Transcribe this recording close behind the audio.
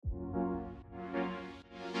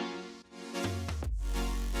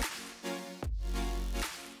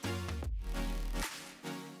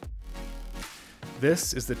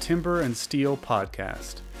This is the Timber and Steel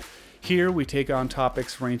Podcast. Here we take on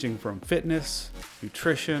topics ranging from fitness,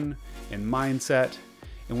 nutrition, and mindset,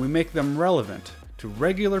 and we make them relevant to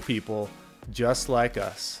regular people just like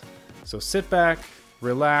us. So sit back,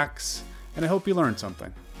 relax, and I hope you learned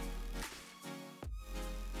something.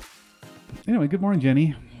 Anyway, good morning,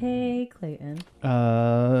 Jenny. Hey, Clayton.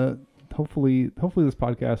 Hopefully this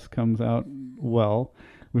podcast comes out well.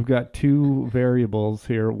 We've got two variables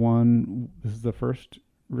here. One, this is the first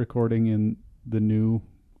recording in the new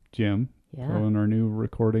gym. Yeah. So in our new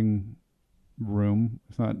recording room.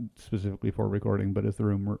 It's not specifically for recording, but it's the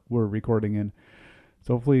room we're recording in.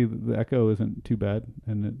 So hopefully the echo isn't too bad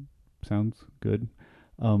and it sounds good.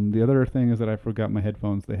 The other thing is that I forgot my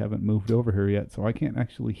headphones. They haven't moved over here yet, so I can't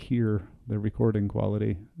actually hear the recording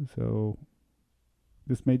quality. So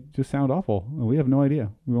this may just sound awful. We have no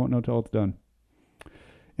idea. We won't know till it's done.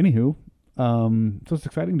 Anywho, so it's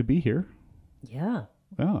exciting to be here. Yeah.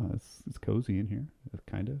 Yeah, it's cozy in here,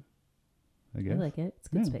 kind of, I guess. I like it. It's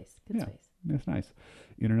good space. Good space. It's nice.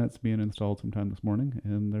 Internet's being installed sometime this morning,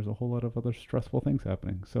 and there's a whole lot of other stressful things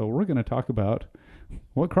happening. So we're going to talk about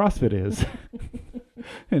what CrossFit is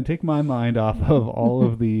and take my mind off of all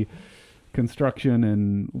of the construction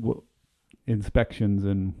and inspections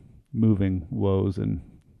and moving woes and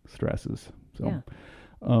stresses. So,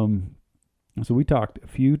 so we talked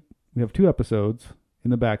we have 2 episodes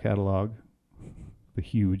in the back catalog, the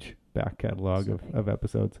huge back catalog of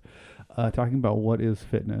episodes, talking about what is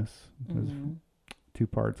fitness. There's 2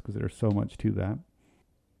 parts because there's so much to that.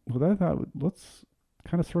 Well, I thought let's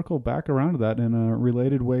kind of circle back around to that in a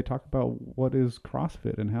related way, talk about what is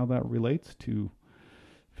CrossFit and how that relates to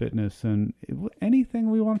fitness and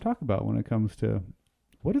anything we want to talk about when it comes to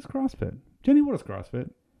what is CrossFit. Jenny, what is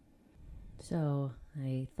CrossFit? So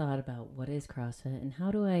I thought about what is CrossFit and how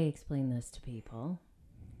do I explain this to people?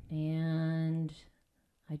 And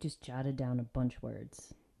I just jotted down a bunch of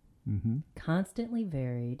words. Constantly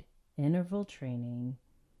varied interval training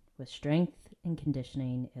with strength and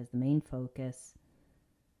conditioning as the main focus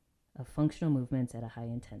of functional movements at a high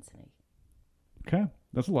intensity. Okay,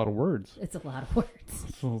 that's a lot of words. It's a lot of words.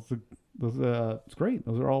 So it's great.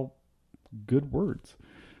 Those are all good words.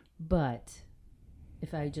 But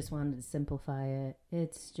if I just wanted to simplify it,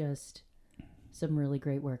 it's just some really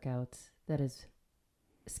great workouts that is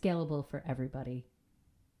scalable for everybody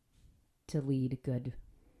to lead good,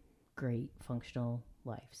 great, functional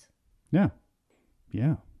lives. Yeah.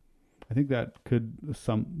 I think that could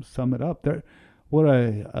sum it up. I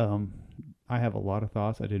have a lot of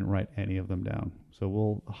thoughts. I didn't write any of them down, so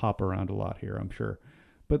we'll hop around a lot here, I'm sure.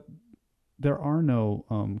 But there are no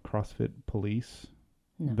CrossFit police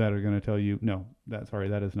that are going to tell you,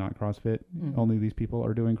 that is not CrossFit. Only these people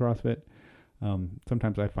are doing CrossFit.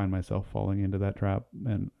 Sometimes I find myself falling into that trap,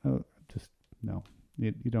 and you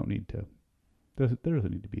don't need to. There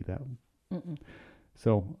doesn't need to be that.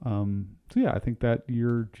 So I think that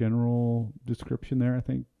your general description there, I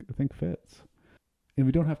think fits. And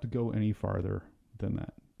we don't have to go any farther than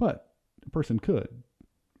that. But a person could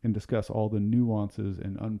and discuss all the nuances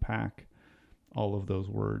and unpack all of those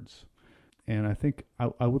words. And I think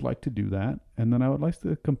I would like to do that. And then I would like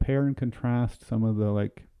to compare and contrast some of the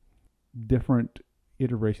different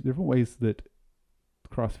iterations, different ways that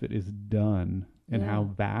CrossFit is done and how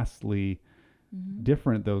vastly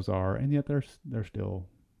different those are. And yet they're still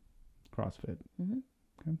CrossFit.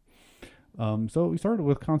 Okay. So we started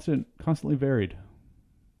with constantly varied.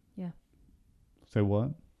 Yeah. Say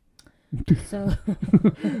what? So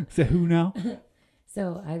say who now?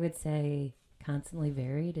 So I would say constantly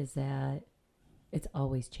varied is that it's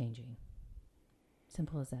always changing.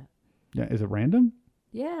 Simple as that. Yeah. Is it random?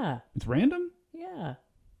 Yeah. It's random? Yeah.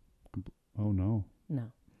 Oh no.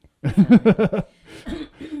 No.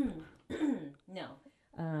 No.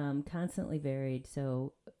 Constantly varied.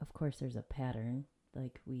 So of course there's a pattern.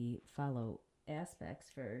 Like we follow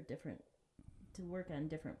aspects to work on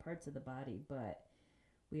different parts of the body, but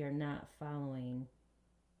we are not following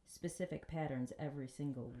specific patterns every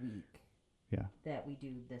single week. Yeah. That we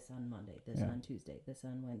do this on Monday, this on Tuesday, this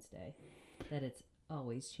on Wednesday. That it's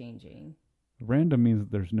always changing. Random means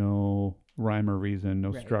that there's no rhyme or reason,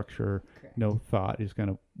 no structure, no thought. Just kind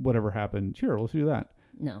of whatever happened. Sure, let's do that.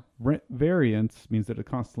 No. Variance means that it's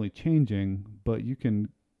constantly changing, but you can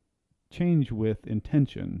change with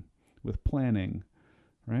intention, with planning,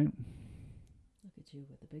 right? Look at you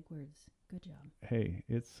with the big words. Good job. Hey,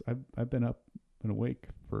 I've been up and awake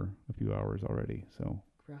for a few hours already, so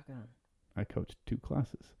rock on. I coached 2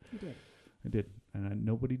 classes. You did. I did, and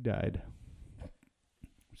nobody died.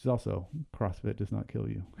 Which is also, CrossFit does not kill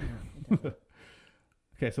you. No, it doesn't.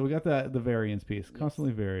 Okay, so we got the variance piece, Yes.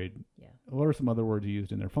 constantly varied. Yeah. What are some other words you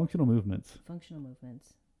used in there? Functional movements. Functional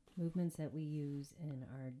movements. Movements that we use in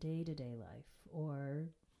our day-to-day life, or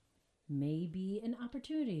maybe an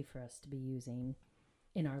opportunity for us to be using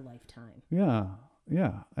in our lifetime. Yeah,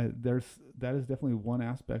 yeah. That is definitely one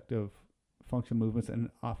aspect of functional movements,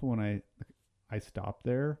 and often when I stop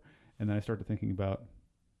there, and then I start to thinking about.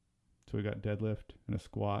 So we got deadlift and a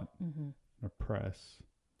squat, a press.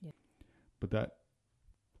 Yeah. But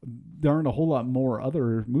there aren't a whole lot more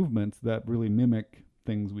other movements that really mimic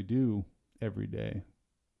things we do every day,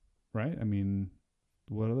 right? I mean,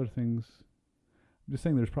 what other things? I'm just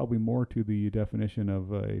saying there's probably more to the definition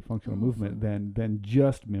of a functional movement than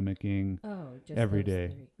just mimicking just every those day.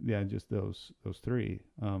 three. Yeah, just those three.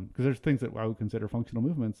 Because there's things that I would consider functional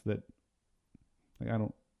movements that, like, I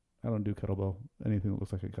don't do kettlebell, anything that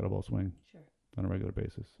looks like a kettlebell swing on a regular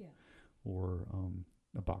basis. Yeah. Or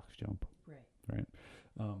a box jump. Right.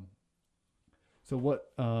 So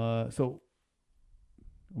what, do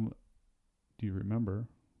you remember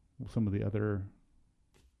some of the other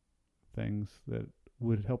things that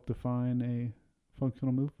would help define a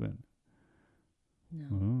functional movement? No.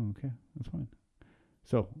 Oh, okay. That's fine.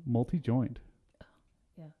 So multi-joint.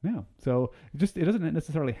 Yeah. Yeah. So it doesn't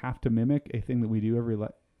necessarily have to mimic a thing that we do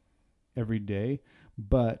every day,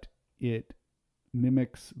 but it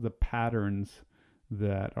mimics the patterns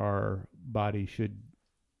that our body should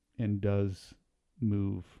and does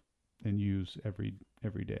move and use every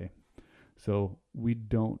day. So we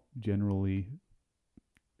don't generally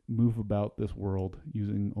move about this world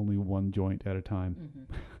using only one joint at a time.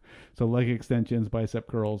 So leg extensions, bicep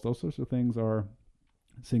curls, those sorts of things are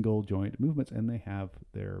single joint movements, and they have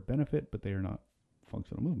their benefit, but they are not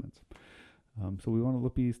functional movements. So we want to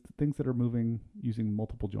look at these things that are moving using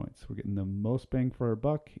multiple joints. We're getting the most bang for our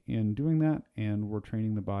buck in doing that, and we're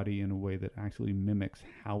training the body in a way that actually mimics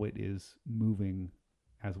how it is moving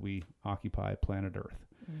as we occupy planet Earth.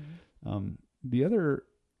 The other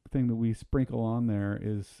thing that we sprinkle on there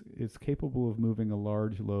is it's capable of moving a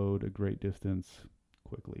large load a great distance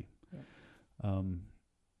quickly. And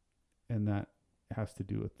that has to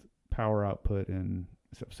do with power output and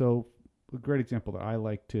stuff. So a great example that I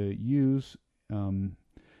like to use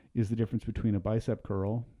is the difference between a bicep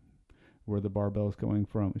curl, where the barbell is going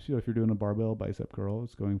from, so if you're doing a barbell bicep curl,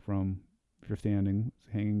 it's going from, if you're standing, it's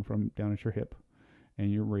hanging from down at your hip, and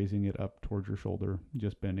you're raising it up towards your shoulder,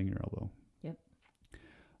 just bending your elbow.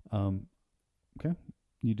 Okay.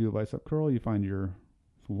 You do a bicep curl, you find your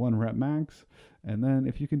 1 rep max, and then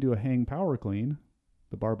if you can do a hang power clean,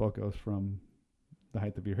 the barbell goes from the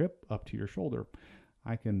height of your hip up to your shoulder.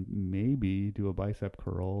 I can maybe do a bicep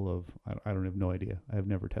curl of, I don't have no idea. I have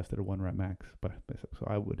never tested a 1 rep max bicep, so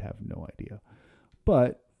I would have no idea.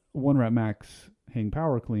 But 1 rep max hang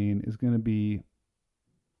power clean is going to be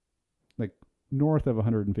like north of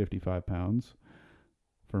 155 pounds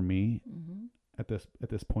for me at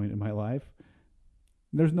this point in my life.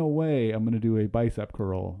 There's no way I'm going to do a bicep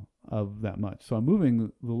curl of that much. So I'm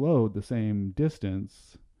moving the load the same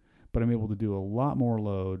distance, but I'm able to do a lot more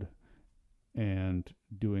load and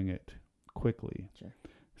doing it quickly.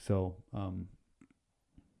 So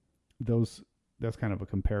that's kind of a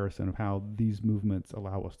comparison of how these movements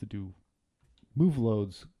allow us to move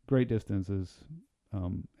loads great distances,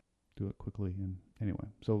 do it quickly. And anyway,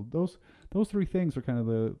 so those three things are kind of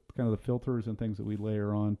the filters and things that we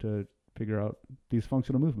layer on to figure out these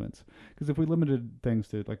functional movements. Because if we limited things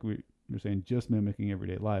to, like you're saying, just mimicking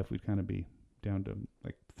everyday life, we'd kind of be down to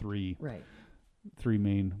like three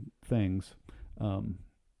main things.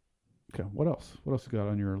 Okay, what else? What else you got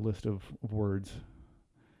on your list of words?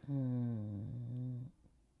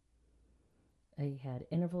 I had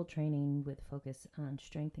interval training with focus on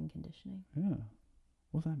strength and conditioning. Yeah.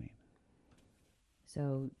 What does that mean?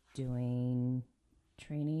 So doing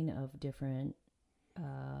training of different,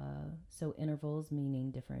 so intervals meaning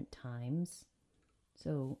different times.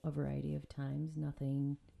 So a variety of times,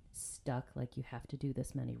 nothing stuck like you have to do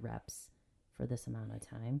this many reps for this amount of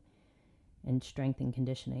time. And strength and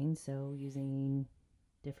conditioning, so using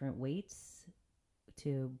different weights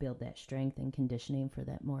to build that strength and conditioning for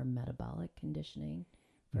that more metabolic conditioning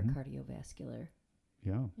for cardiovascular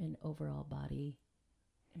and overall body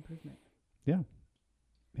improvement. Yeah,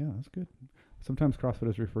 that's good. Sometimes CrossFit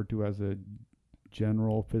is referred to as a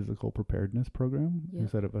general physical preparedness program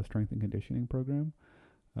instead of a strength and conditioning program.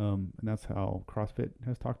 And that's how CrossFit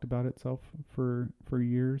has talked about itself for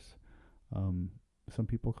years. Some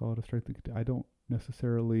people call it a strength and I don't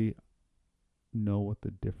necessarily know what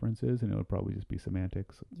the difference is, and it would probably just be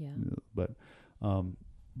semantics. But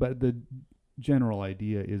the general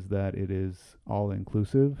idea is that it is all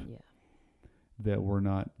inclusive. that we're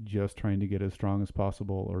not just trying to get as strong as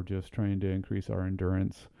possible or just trying to increase our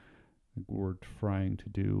endurance. We're trying to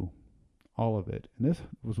do all of it. And this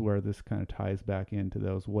was where this kind of ties back into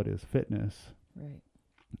those, what is fitness? Right.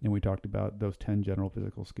 And we talked about those 10 general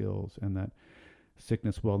physical skills and that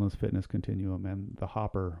sickness, wellness, fitness continuum and the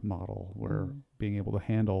hopper model, where being able to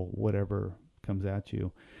handle whatever comes at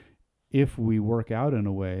you. If we work out in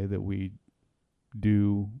a way that we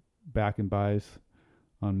do back and bis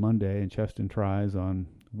on Monday and chest and tris on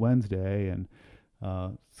Wednesday and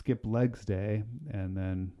skip legs day, and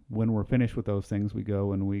then when we're finished with those things, we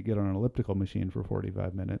go and we get on an elliptical machine for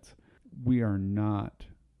 45 minutes, we are not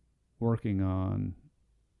working on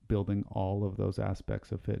building all of those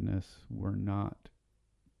aspects of fitness. We're not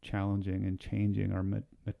challenging and changing our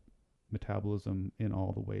metabolism in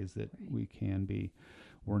all the ways that we can be.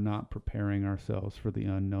 We're not preparing ourselves for the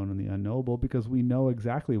unknown and the unknowable, because we know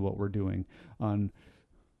exactly what we're doing on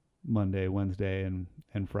Monday, Wednesday,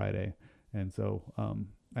 and Friday. And so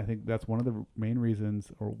I think that's one of the main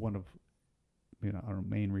reasons, or one of, I don't know,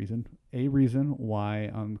 main reason, a reason why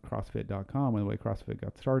on CrossFit.com, and the way CrossFit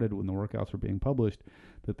got started when the workouts were being published,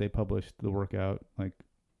 that they published the workout like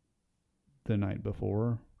the night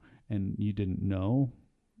before and you didn't know.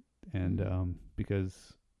 And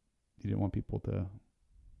because you didn't want people to,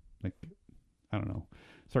 like, I don't know,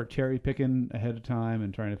 start cherry picking ahead of time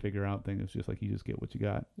and trying to figure out things. It's just like, you just get what you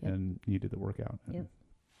got. Yep. And you did the workout. And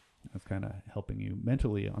that's kind of helping you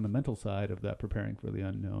mentally on the mental side of that, preparing for the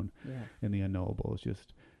unknown and the unknowable is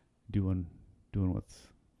just doing what's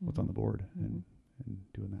on the board and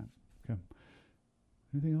doing that. Okay.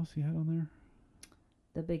 Anything else you had on there?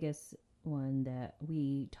 The biggest one that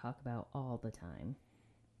we talk about all the time,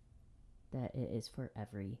 that it is for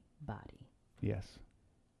everybody. Yes.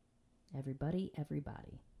 Everybody.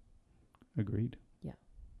 Agreed. Yeah.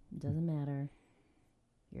 It doesn't matter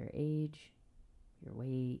your age, your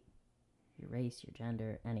weight, your race, your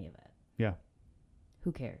gender, any of it. Yeah.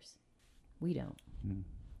 Who cares? We don't.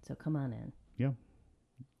 So come on in. Yeah.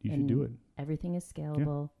 You should do it. Everything is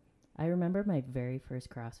scalable. Yeah. I remember my very first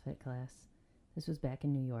CrossFit class. This was back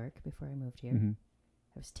in New York before I moved here.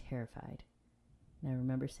 I was terrified. And I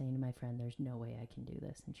remember saying to my friend, there's no way I can do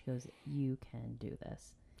this. And she goes, you can do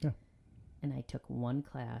this. Yeah. And I took one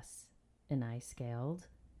class and I scaled.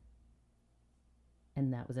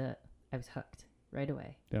 And that was it. I was hooked right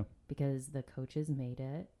away. Yeah. Because the coaches made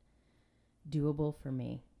it doable for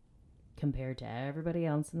me compared to everybody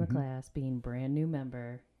else in the class, being brand new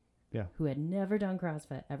member who had never done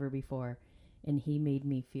CrossFit ever before. And he made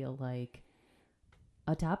me feel like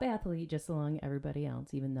a top athlete just along everybody else,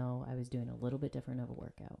 even though I was doing a little bit different of a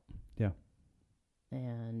workout. Yeah.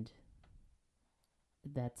 And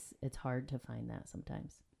it's hard to find that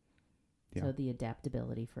sometimes. Yeah. So the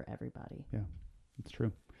adaptability for everybody. Yeah, it's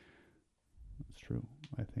true. It's true.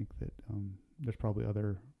 I think that there's probably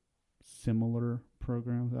other similar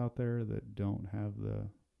programs out there that don't have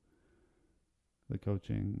the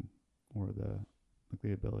coaching or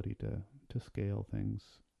the ability to scale things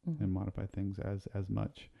and modify things as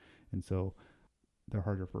much. And so they're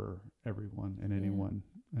harder for everyone and anyone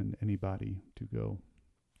and anybody to go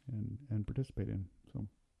and participate in. So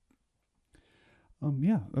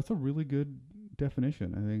that's a really good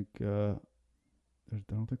definition. I think I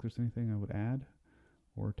don't think there's anything I would add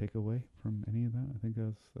or take away from any of that. I think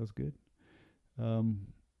that's good.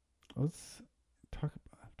 Let's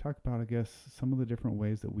talk about, I guess, some of the different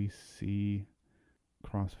ways that we see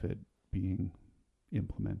CrossFit being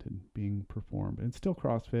implemented, being performed. And it's still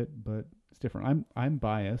CrossFit, but it's different. I'm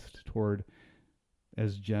biased toward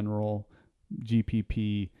as general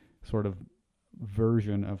GPP sort of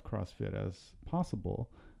version of CrossFit as possible.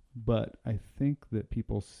 But I think that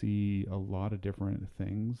people see a lot of different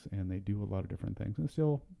things and they do a lot of different things. And it's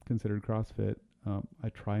still considered CrossFit. I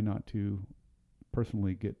try not to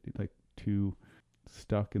personally get like too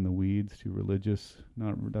stuck in the weeds, too religious.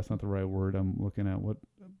 That's not the right word. I'm looking at what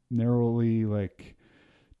narrowly like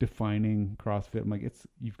defining CrossFit. I'm like, it's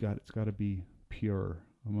got to be pure.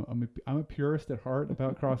 I'm a purist at heart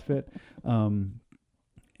about CrossFit.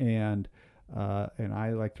 And I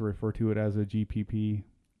like to refer to it as a GPP,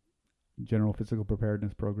 General Physical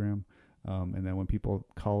Preparedness Program. And then when people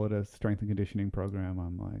call it a strength and conditioning program,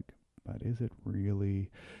 I'm like, but is it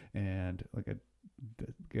really? And like,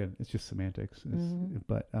 again, it's just semantics.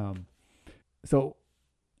 But so,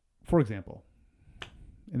 for example,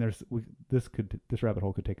 and this rabbit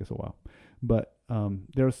hole could take us a while, but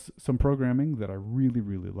there's some programming that I really,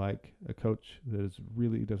 really like. A coach that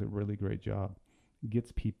does a really great job,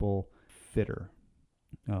 gets people fitter.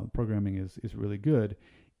 Programming is really good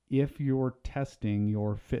if you're testing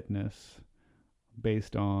your fitness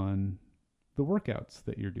based on the workouts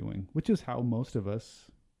that you're doing, which is how most of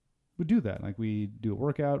us would do that. Like we do a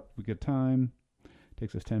workout, we get time, it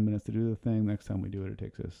takes us 10 minutes to do the thing. Next time we do it, it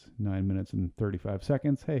takes us 9 minutes and 35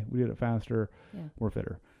 seconds. Hey, we did it faster. Yeah. We're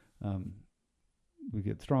fitter. We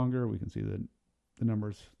get stronger. We can see the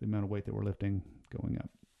numbers, the amount of weight that we're lifting going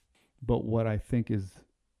up. But what I think is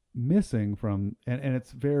missing from, and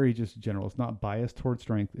it's very just general, it's not biased toward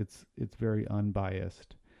strength. It's very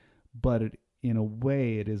unbiased, but in a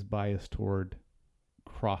way it is biased toward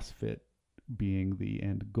CrossFit being the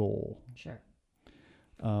end goal. Sure.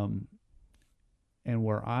 And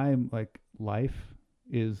where I'm like, life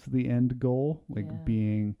is the end goal, like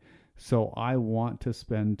being, so I want to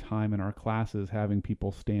spend time in our classes having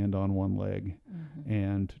people stand on one leg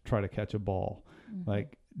and try to catch a ball.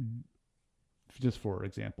 Like, just for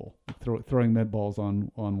example, throwing med balls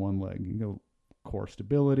on one leg, core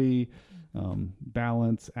stability,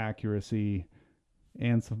 balance, accuracy,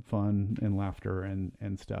 and some fun and laughter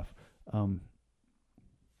and stuff. You're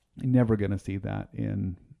never going to see that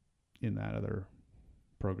in that other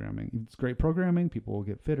programming. It's great programming. People will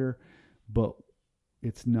get fitter, but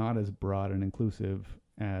it's not as broad and inclusive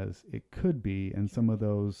as it could be. And some of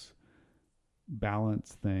those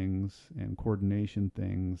balance things and coordination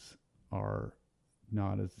things are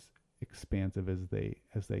not as expansive as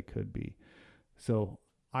they could be. So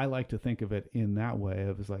I like to think of it in that way.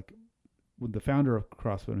 It was like, with the founder of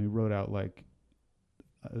CrossFit, when he wrote out like,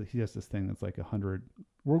 he has this thing that's like 100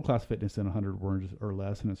 world-class fitness in 100 words or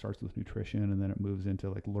less, and it starts with nutrition, and then it moves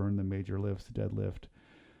into like learn the major lifts: deadlift,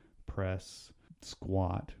 press,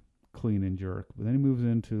 squat, clean and jerk. But then he moves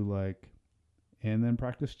into like, and then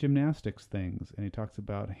practice gymnastics things, and he talks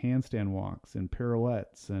about handstand walks and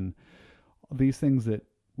pirouettes and these things that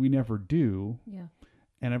we never do. Yeah.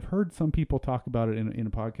 And I've heard some people talk about it in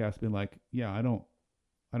a podcast, being like, yeah, I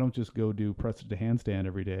don't just go do press to handstand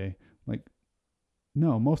every day. Like,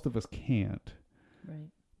 no, most of us can't. Right.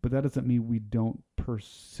 But that doesn't mean we don't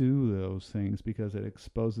pursue those things, because it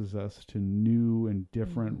exposes us to new and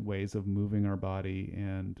different ways of moving our body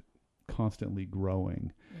and constantly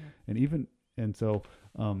growing. Yeah. And so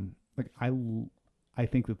like I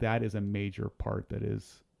think that is a major part that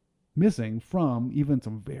is missing from even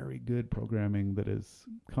some very good programming that is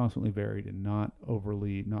constantly varied and not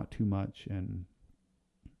too much and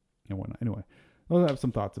whatnot. Anyway, I have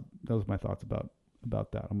some thoughts. Those are my thoughts about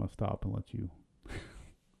that. I'm going to stop and let you,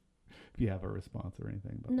 if you have a response or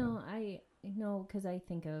anything about that. Because I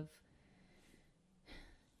think of,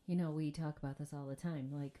 we talk about this all the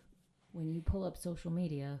time. Like, when you pull up social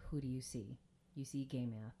media, who do you see? You see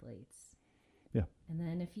game athletes. Yeah. And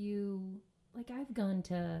then I've gone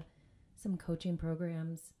to some coaching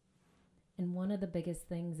programs, and one of the biggest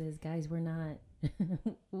things is, guys,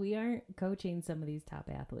 we aren't coaching some of these top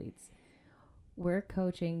athletes. We're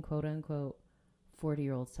coaching, quote unquote,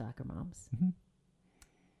 40-year-old soccer moms. Mm-hmm.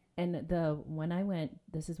 And when I went,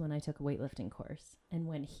 this is when I took a weightlifting course. And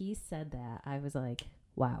when he said that, I was like,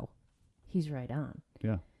 wow, he's right on.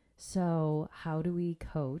 Yeah. So how do we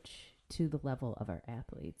coach to the level of our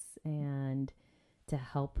athletes and to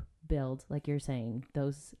help build, like you're saying,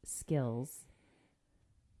 those skills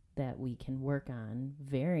that we can work on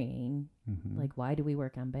varying? Like, why do we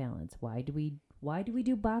work on balance? Why do we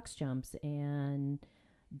do box jumps and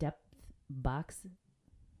depth box?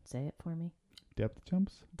 Say it for me. Depth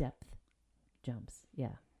jumps? Depth jumps.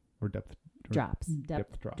 Yeah. Or depth drops.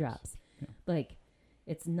 Depth drops. Yeah. Like,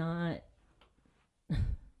 it's not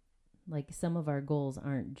like some of our goals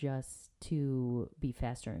aren't just to be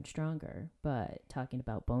faster and stronger, but talking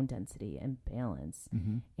about bone density and balance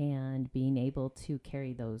and being able to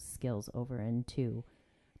carry those skills over into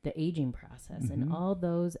the aging process and all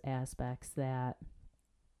those aspects that,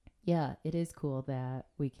 yeah, it is cool that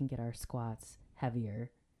we can get our squats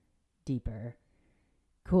heavier, deeper,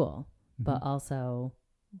 cool. But also,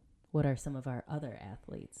 what are some of our other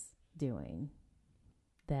athletes doing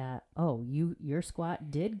that, your squat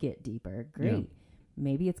did get deeper. Great. Yeah.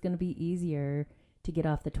 Maybe it's going to be easier to get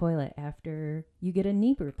off the toilet after you get a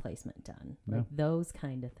knee replacement done. Yeah. Like those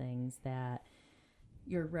kind of things that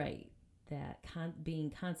you're right, that being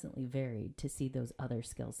constantly varied to see those other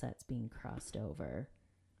skill sets being crossed over.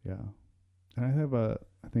 Yeah. And I have I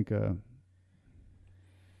think a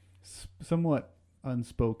somewhat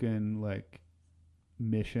unspoken like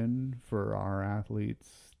mission for our athletes,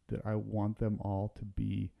 that I want them all to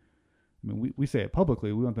be, I mean, we say it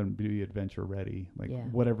publicly, we want them to be adventure ready, like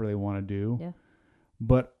whatever they want to do. Yeah.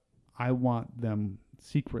 But I want them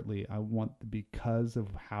secretly, because of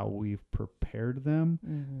how we've prepared them,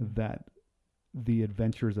 that the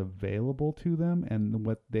adventures available to them and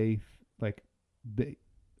what they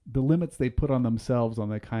the limits they put on themselves on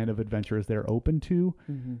the kind of adventures they're open to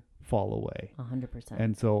fall away. 100%.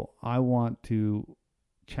 And so I want to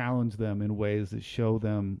challenge them in ways that show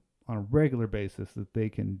them on a regular basis that they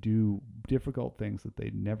can do difficult things that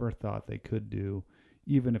they never thought they could do,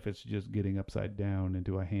 even if it's just getting upside down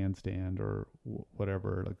into a handstand or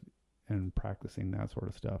whatever, like, and practicing that sort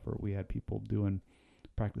of stuff. Or we had people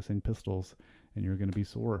practicing pistols, and you're going to be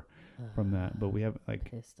sore from that. But we have like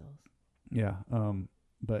pistols. Yeah.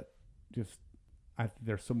 But just,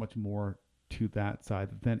 there's so much more to that side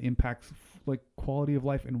that then impacts like quality of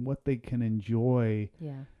life and what they can enjoy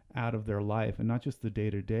out of their life, and not just the day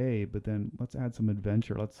to day, but then let's add some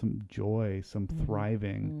adventure, let's some joy, some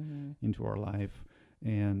thriving into our life,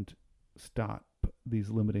 and stop these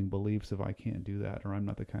limiting beliefs of I can't do that, or I'm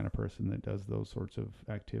not the kind of person that does those sorts of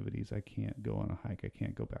activities. I can't go on a hike. I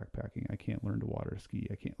can't go backpacking. I can't learn to water ski.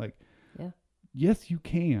 I can't yes, you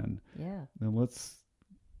can. Yeah. Then let's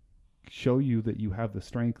show you that you have the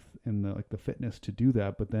strength and the fitness to do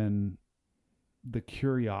that, but then the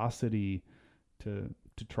curiosity to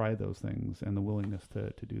try those things and the willingness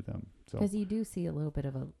to do them. So because you do see a little bit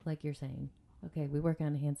of a, like you're saying, okay, we work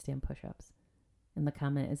on handstand push-ups, and the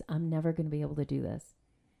comment is, I'm never going to be able to do this.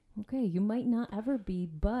 Okay, you might not ever be,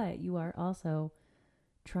 but you are also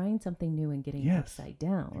trying something new and getting upside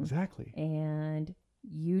down. Exactly. And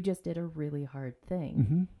you just did a really hard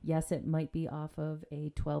thing. Yes, it might be off of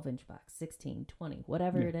a 12-inch box, 16, 20,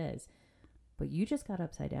 whatever it is, but you just got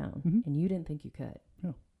upside down and you didn't think you could.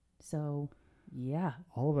 No. So, yeah.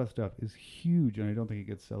 All of that stuff is huge, and I don't think it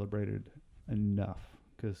gets celebrated enough,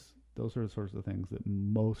 because those are the sorts of things that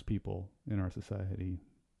most people in our society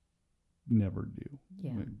never do.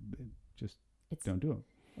 Yeah. They just don't do them.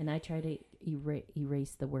 And I try to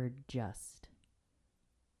erase the word just.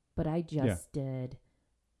 But I just did,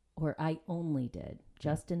 or I only did,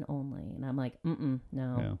 just and only. And I'm like,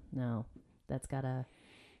 no, that's got to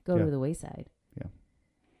go to the wayside. Yeah.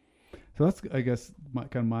 So that's, I guess,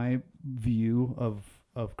 my view of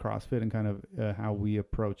CrossFit and kind of how we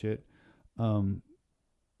approach it.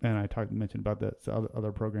 And I mentioned about that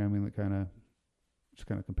other programming that kind of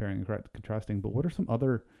comparing and contrasting. But what are some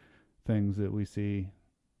other things that we see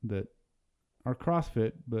that are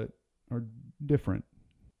CrossFit but are different?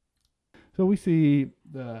 So we see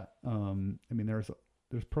that,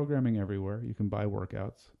 there's programming everywhere. You can buy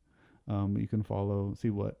workouts. You can see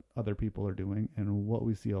what other people are doing. And what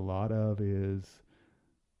we see a lot of is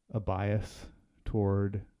a bias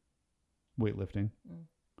toward weightlifting.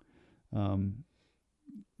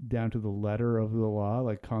 Down to the letter of the law,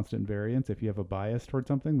 like constant variance. If you have a bias toward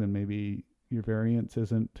something, then maybe your variance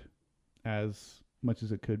isn't as much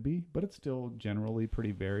as it could be, but it's still generally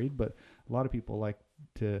pretty varied. But a lot of people like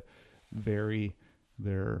to vary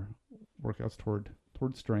their workouts toward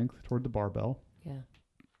strength, toward the barbell. Yeah.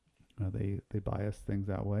 They bias things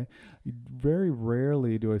that way. Very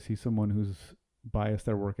rarely do I see someone who's biased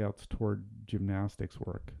their workouts toward gymnastics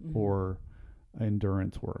work or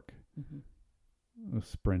endurance work,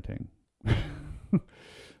 sprinting.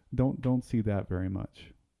 Don't see that very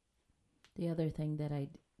much. The other thing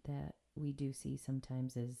that we do see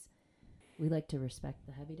sometimes is we like to respect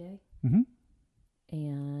the heavy day.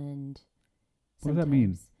 And what does that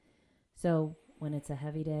mean? So when it's a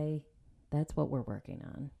heavy day, that's what we're working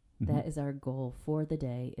on. That is our goal for the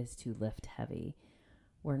day, is to lift heavy.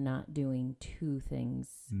 We're not doing two things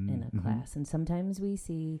in a class. And sometimes we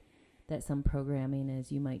see that some programming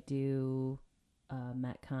is you might do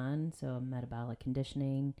Metcon, so metabolic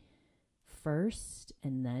conditioning first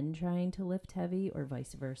and then trying to lift heavy, or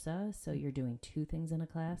vice versa. So you're doing two things in a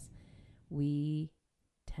class. We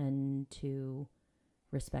tend to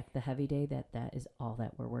respect the heavy day, that is all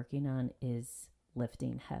that we're working on, is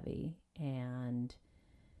lifting heavy. And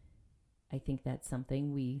I think that's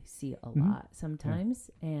something we see a lot sometimes.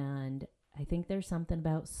 And I think there's something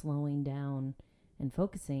about slowing down and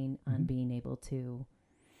focusing on being able to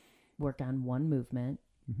work on one movement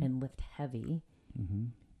and lift heavy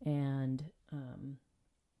and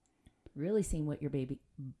really seeing what your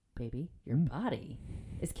your body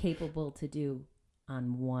is capable to do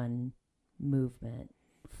on one movement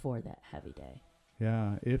for that heavy day.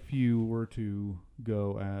 Yeah, if you were to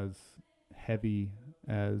go as heavy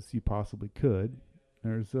as you possibly could,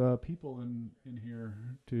 there's people in here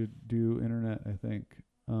to do internet, I think.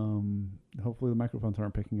 Hopefully the microphones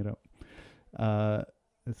aren't picking it up.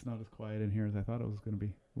 It's not as quiet in here as I thought it was going to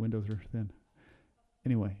be. Windows are thin.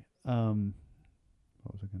 Anyway, what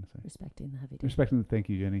was I going to say? Respecting the heavy day. Thank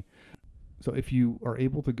you, Jenny. So if you are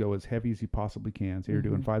able to go as heavy as you possibly can, so you're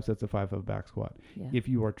doing 5 sets of 5 of back squat. Yeah. If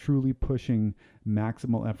you are truly pushing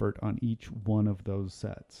maximal effort on each one of those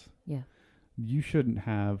sets, you shouldn't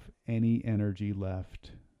have any energy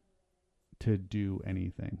left to do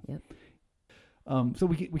anything. Yep. So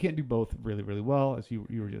we can't do both really, really well, as you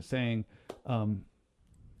were just saying. And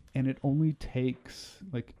it only takes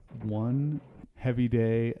like one heavy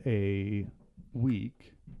day a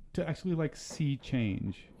week to actually like see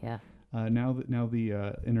change. Yeah. Now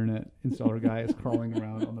the internet installer guy is crawling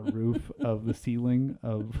around on the roof of the ceiling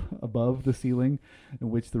above the ceiling in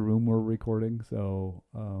which the room we're recording. So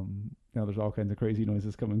now there's all kinds of crazy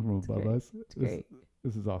noises coming from above us. It's great.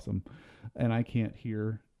 This is awesome, and I can't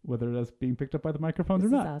hear whether that's being picked up by the microphones or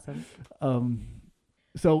not. This is awesome.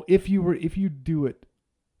 So if you do it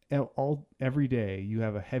every day, you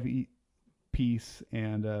have a heavy piece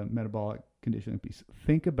and a metabolic conditioning piece.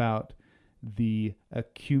 Think about the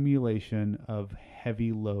accumulation of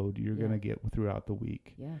heavy load you're going to get throughout the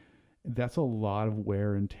week. Yeah. That's a lot of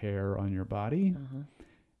wear and tear on your body. Uh-huh.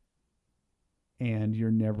 And you're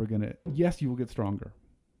never going to, yes, you will get stronger.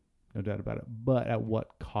 No doubt about it. But at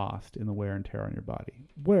what cost in the wear and tear on your body?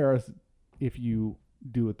 Whereas if you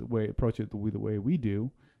approach it the way we do,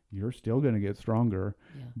 you're still going to get stronger,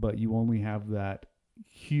 but you only have that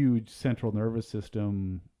huge central nervous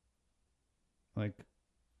system, like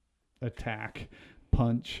attack,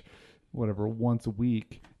 punch, whatever, once a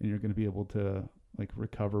week, and you're going to be able to like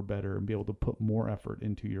recover better and be able to put more effort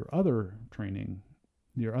into your other training,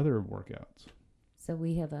 your other workouts. So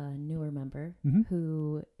we have a newer member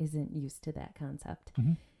who isn't used to that concept.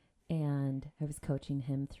 And I was coaching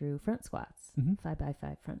him through front squats,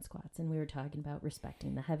 5x5 front squats. And we were talking about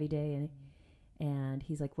respecting the heavy day. And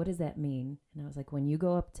he's like, what does that mean? And I was like, when you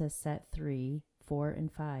go up to set 3, 4,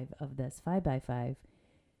 and 5 of this 5x5,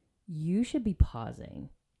 you should be pausing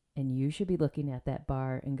and you should be looking at that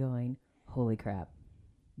bar and going, holy crap,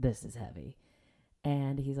 this is heavy.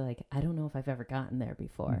 And he's like, I don't know if I've ever gotten there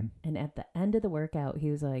before. And at the end of the workout,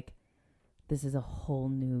 he was like, this is a whole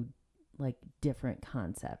new, like, different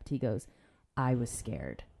concept. He goes, I was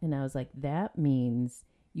scared. And I was like, that means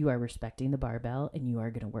you are respecting the barbell and you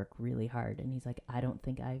are going to work really hard. And he's like, I don't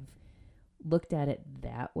think I've looked at it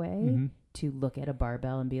that way, to look at a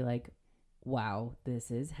barbell and be like, wow,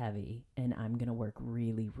 this is heavy and I'm going to work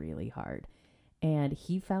really, really hard. And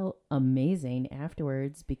he felt amazing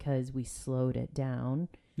afterwards because we slowed it down.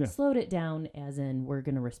 Yeah. Slowed it down as in we're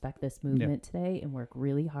going to respect this movement today and work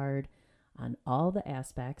really hard on all the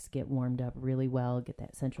aspects, get warmed up really well, get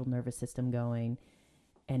that central nervous system going.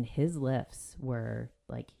 And his lifts were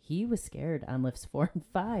like, he was scared on lifts 4 and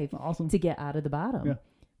 5 to get out of the bottom. Yeah.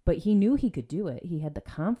 But he knew he could do it. He had the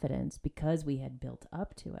confidence because we had built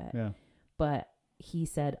up to it. Yeah. But he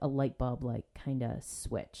said a light bulb like kind of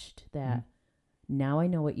switched that now I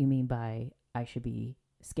know what you mean by I should be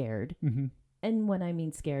scared. And when I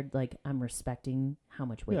mean scared, like I'm respecting how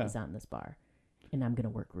much weight is on this bar and I'm going to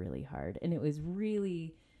work really hard. And it was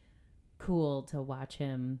really cool to watch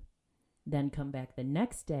him then come back the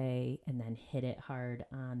next day and then hit it hard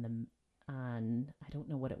on I don't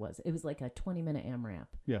know what it was. It was like a 20-minute AMRAP.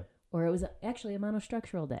 Yeah. Or it was actually a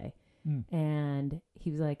monostructural day. And he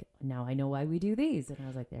was like, now I know why we do these. And I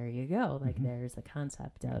was like, there you go. Like there's the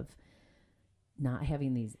concept of not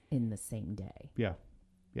having these in the same day. Yeah.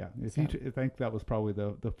 Yeah. I think that was probably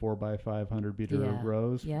the 4x500 meter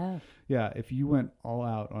rows. Yeah. Yeah. If you went all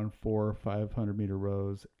out on 4 500-meter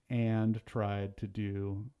rows and tried to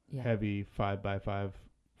do heavy 5x5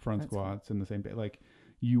 front squats in the same day, like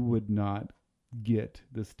you would not get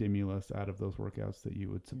the stimulus out of those workouts that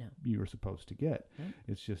you were supposed to get.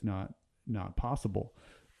 It's just not possible.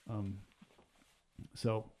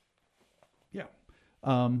 So yeah.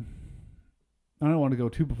 I don't want to go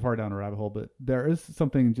too far down a rabbit hole, but there is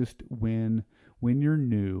something just when you're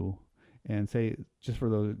new, and say just for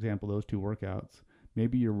those 2 workouts,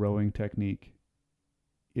 maybe your rowing technique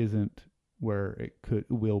isn't where it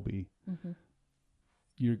will be.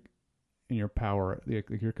 Your power,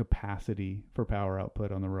 your capacity for power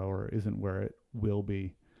output on the rower isn't where it will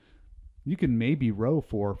be. You can maybe row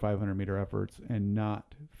 4 500-meter efforts and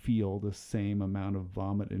not feel the same amount of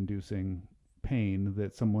vomit-inducing pain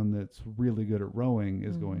that someone that's really good at rowing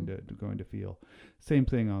is going to feel. Same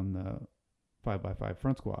thing on the 5x5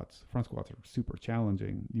 front squats. Front squats are super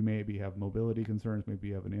challenging. You maybe have mobility concerns. Maybe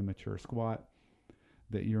you have an immature squat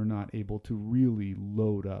that you're not able to really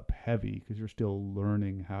load up heavy because you're still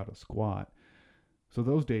learning how to squat. So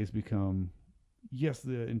those days become, yes,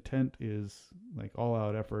 the intent is like all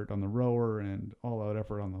out effort on the rower and all out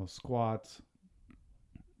effort on those squats.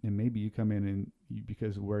 And maybe you come in and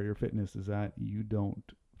because where your fitness is at, you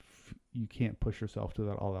can't push yourself to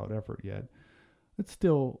that all out effort yet. It's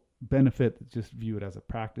still benefit, just view it as a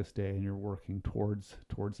practice day and you're working towards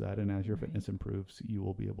that. And as your fitness improves, you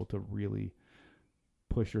will be able to really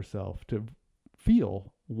push yourself to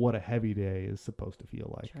feel what a heavy day is supposed to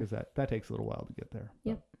feel like, because Sure. that takes a little while to get there.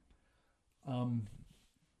 Yep.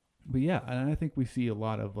 But yeah, and I think we see a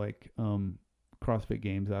lot of like CrossFit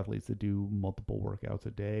Games athletes that do multiple workouts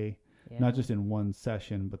a day, Yeah. not just in one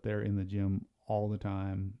session, but they're in the gym all the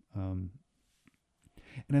time. And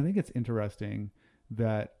I think it's interesting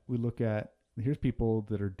that we look at, here's people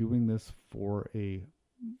that are doing this for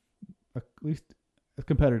at least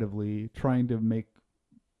competitively, trying to make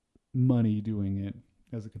money doing it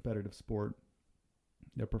as a competitive sport.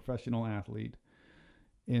 They're a professional athlete.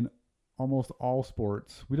 In almost all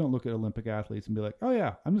sports, we don't look at Olympic athletes and be like, oh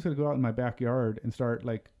yeah, I'm just going to go out in my backyard and start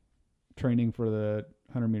like training for the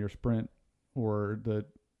 100-meter sprint or the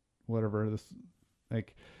whatever. This,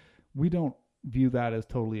 like, we don't view that as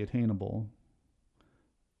totally attainable.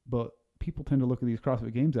 But people tend to look at these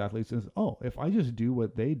CrossFit Games athletes as, oh, if I just do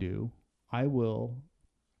what they do, I will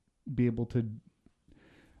be able to.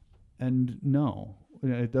 And no,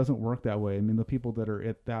 it doesn't work that way. I mean, the people that are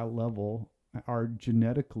at that level are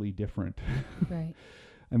genetically different. Right.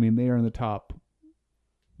 I mean, they are in the top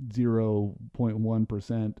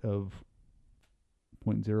 0.1% of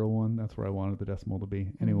 0.01. That's where I wanted the decimal to be.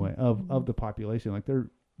 Anyway, of the population. Like, they're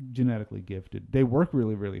genetically gifted. They work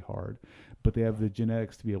really, really hard, but they have the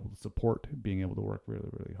genetics to be able to support being able to work really,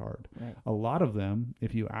 really hard. Right. A lot of them,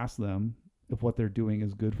 if you ask them if what they're doing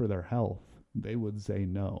is good for their health, they would say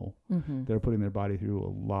no. Mm-hmm. They're putting their body through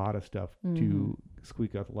a lot of stuff to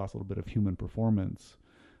squeak out the last little bit of human performance,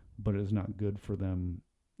 but it is not good for them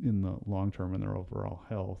in the long term in their overall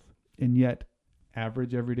health. And yet,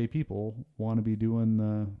 average everyday people want to be doing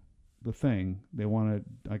the thing. They want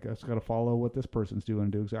to, I guess, got to follow what this person's doing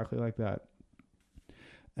and do exactly like that.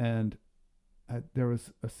 And there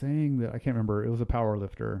was a saying that I can't remember. It was a power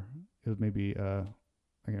lifter. It was maybe, I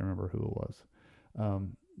can't remember who it was.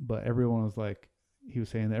 But everyone was like, he was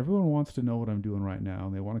saying that everyone wants to know what I'm doing right now,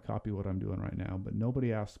 and they want to copy what I'm doing right now, but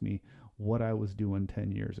nobody asked me what I was doing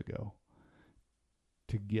 10 years ago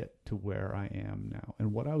to get to where I am now.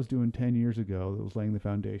 And what I was doing 10 years ago that was laying the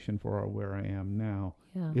foundation for where I am now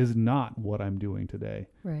is not what I'm doing today.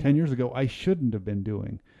 Right. 10 years ago, I shouldn't have been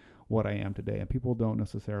doing what I am today. And people don't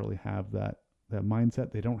necessarily have that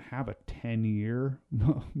mindset. They don't have a 10-year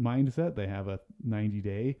mindset. They have a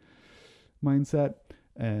 90-day mindset.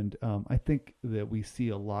 And I think that we see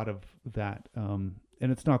a lot of that.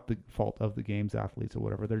 And it's not the fault of the games athletes or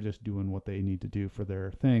whatever. They're just doing what they need to do for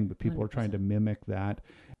their thing. But people 100%. Are trying to mimic that.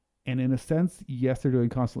 And in a sense, yes, they're doing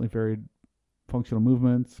constantly varied functional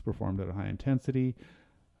movements performed at a high intensity.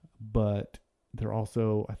 But they're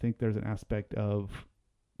also, I think there's an aspect of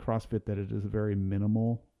CrossFit that it is a very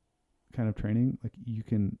minimal kind of training. Like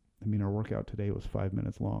our workout today was 5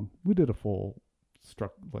 minutes long. We did a full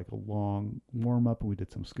struck like a long warm up and we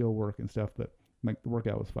did some skill work and stuff, but like the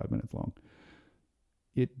workout was 5 minutes long.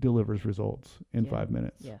 It delivers results in 5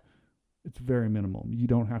 minutes. Yeah. It's very minimal. You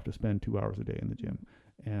don't have to spend 2 hours a day in the gym.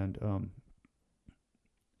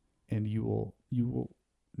 And you will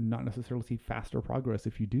not necessarily see faster progress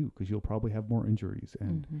if you do, because you'll probably have more injuries.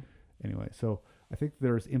 And anyway, so I think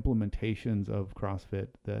there's implementations of CrossFit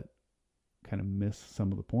that kind of miss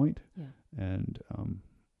some of the point. Yeah. And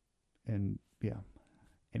yeah.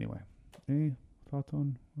 Anyway, any thoughts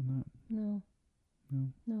on that? No,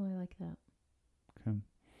 I like that. Okay.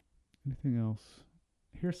 Anything else?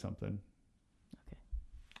 Here's something. Okay.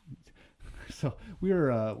 So we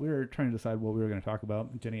were trying to decide what we were going to talk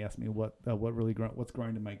about. Jenny asked me what's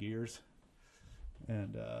grinding my gears,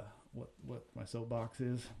 and what my soapbox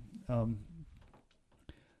is.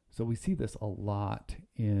 So we see this a lot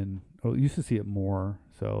we used to see it more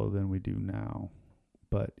so than we do now,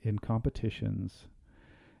 but in competitions,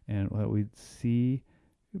 and we'd see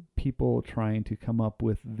people trying to come up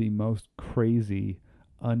with the most crazy,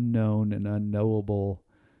 unknown and unknowable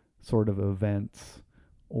sort of events,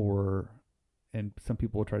 and some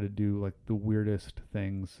people will try to do like the weirdest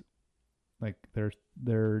things, like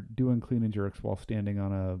they're doing clean and jerks while standing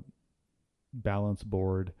on a balance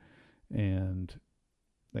board, and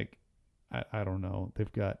like I don't know,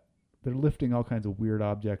 they're lifting all kinds of weird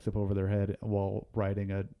objects up over their head while riding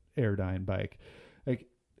a Airdyne bike. Like,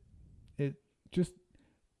 it just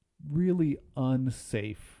really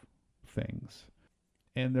unsafe things.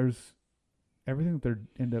 And there's everything that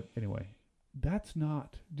they end up anyway. That's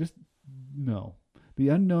not just no. The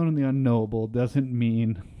unknown and the unknowable doesn't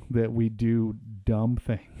mean that we do dumb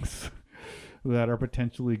things that are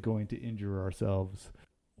potentially going to injure ourselves.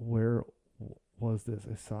 Where was this?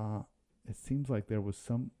 I saw it seems like there was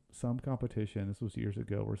some competition. This was years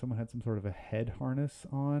ago where someone had some sort of a head harness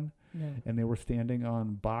on, and they were standing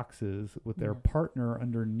on boxes with their partner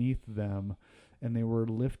underneath them, and they were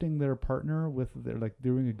lifting their partner with their, like,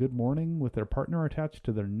 doing a good morning with their partner attached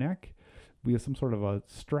to their neck via some sort of a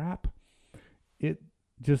strap. It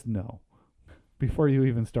just no. Before you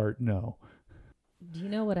even start, no. Do you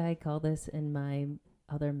know what I call this in my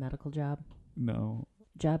other medical job? No.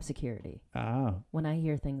 Job security. Ah. When I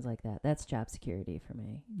hear things like that, that's job security for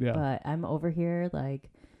me. Yeah. But I'm over here like,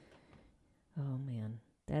 oh man,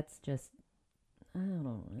 that's just, I don't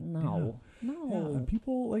know. No. And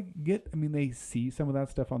people they see some of that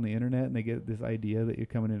stuff on the internet, and they get this idea that you're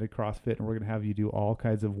coming into CrossFit and we're going to have you do all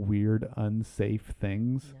kinds of weird, unsafe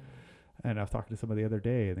things. No. And I was talking to somebody the other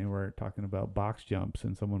day, and they were talking about box jumps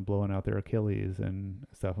and someone blowing out their Achilles and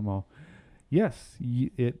stuff. I'm all, yes,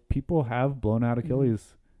 people have blown out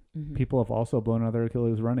Achilles. Mm-hmm. People have also blown out their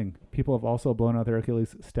Achilles running. People have also blown out their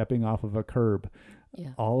Achilles stepping off of a curb.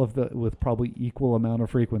 Yeah. All of with probably equal amount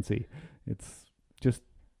of frequency. It's just,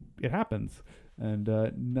 it happens. And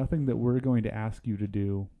nothing that we're going to ask you to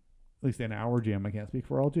do, at least in our gym, I can't speak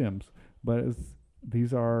for all gyms, but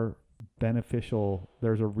these are beneficial.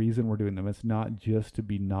 There's a reason we're doing them. It's not just to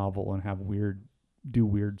be novel and do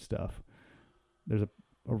weird stuff. There's a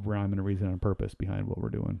rhyme and a reason and a purpose behind what we're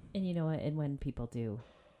doing. And you know what? And when people do,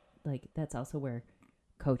 like, that's also where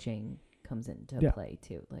coaching comes into play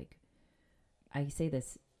too. Like, I say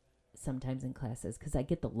this sometimes in classes because I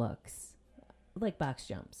get the looks, like box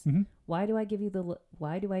jumps. Mm-hmm. Why do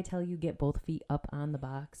I tell you get both feet up on the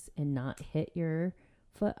box and not hit your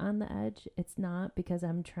foot on the edge? It's not because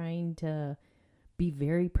I'm trying to be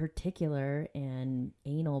very particular and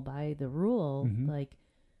anal by the rule. Mm-hmm. Like,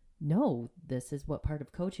 no, this is what part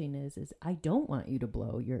of coaching is I don't want you to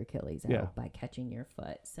blow your Achilles out by catching your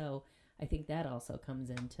foot. So I think that also comes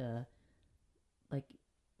into, like,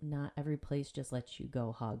 not every place just lets you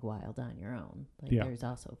go hog wild on your own. Like, there's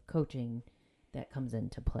also coaching that comes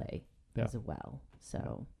into play as well.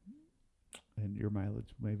 So and your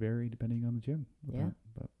mileage may vary depending on the gym.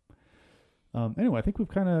 But anyway, I think we've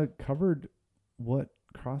kind of covered what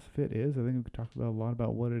CrossFit is. I think we've talked about a lot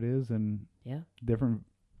about what it is and different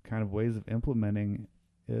kind of ways of implementing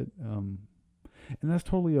it. And that's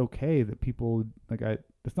totally okay that people,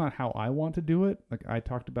 it's not how I want to do it. Like, I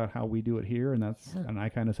talked about how we do it here, and and I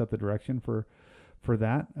kind of set the direction for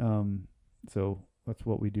that. So that's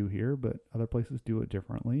what we do here, but other places do it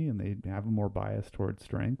differently, and they have a more bias towards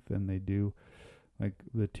strength, and they do like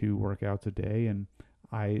the 2 workouts a day. And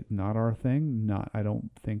not our thing. I don't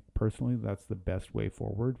think personally that's the best way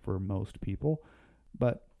forward for most people,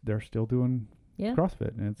 but they're still doing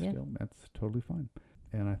CrossFit, and that's totally fine.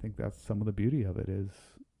 And I think that's some of the beauty of it, is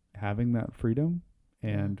having that freedom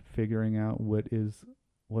and figuring out what is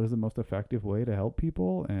the most effective way to help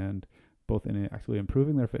people, and both in actually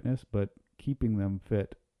improving their fitness, but keeping them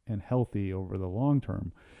fit and healthy over the long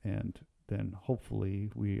term. And then hopefully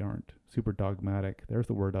we aren't super dogmatic. There's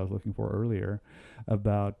the word I was looking for earlier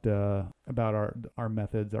about our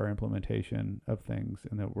methods, our implementation of things,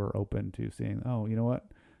 and that we're open to seeing, oh, you know what,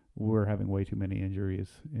 we're having way too many injuries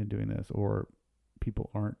in doing this, or people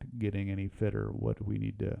aren't getting any fitter. What do we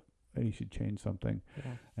need to? You should change something.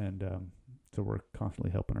 Yeah. And so we're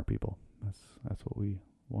constantly helping our people. That's what we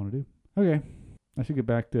want to do. Okay. I should get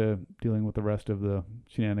back to dealing with the rest of the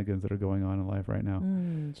shenanigans that are going on in life right now.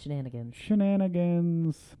 Shenanigans.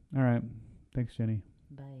 Shenanigans. All right. Thanks, Jenny.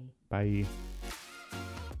 Bye. Bye.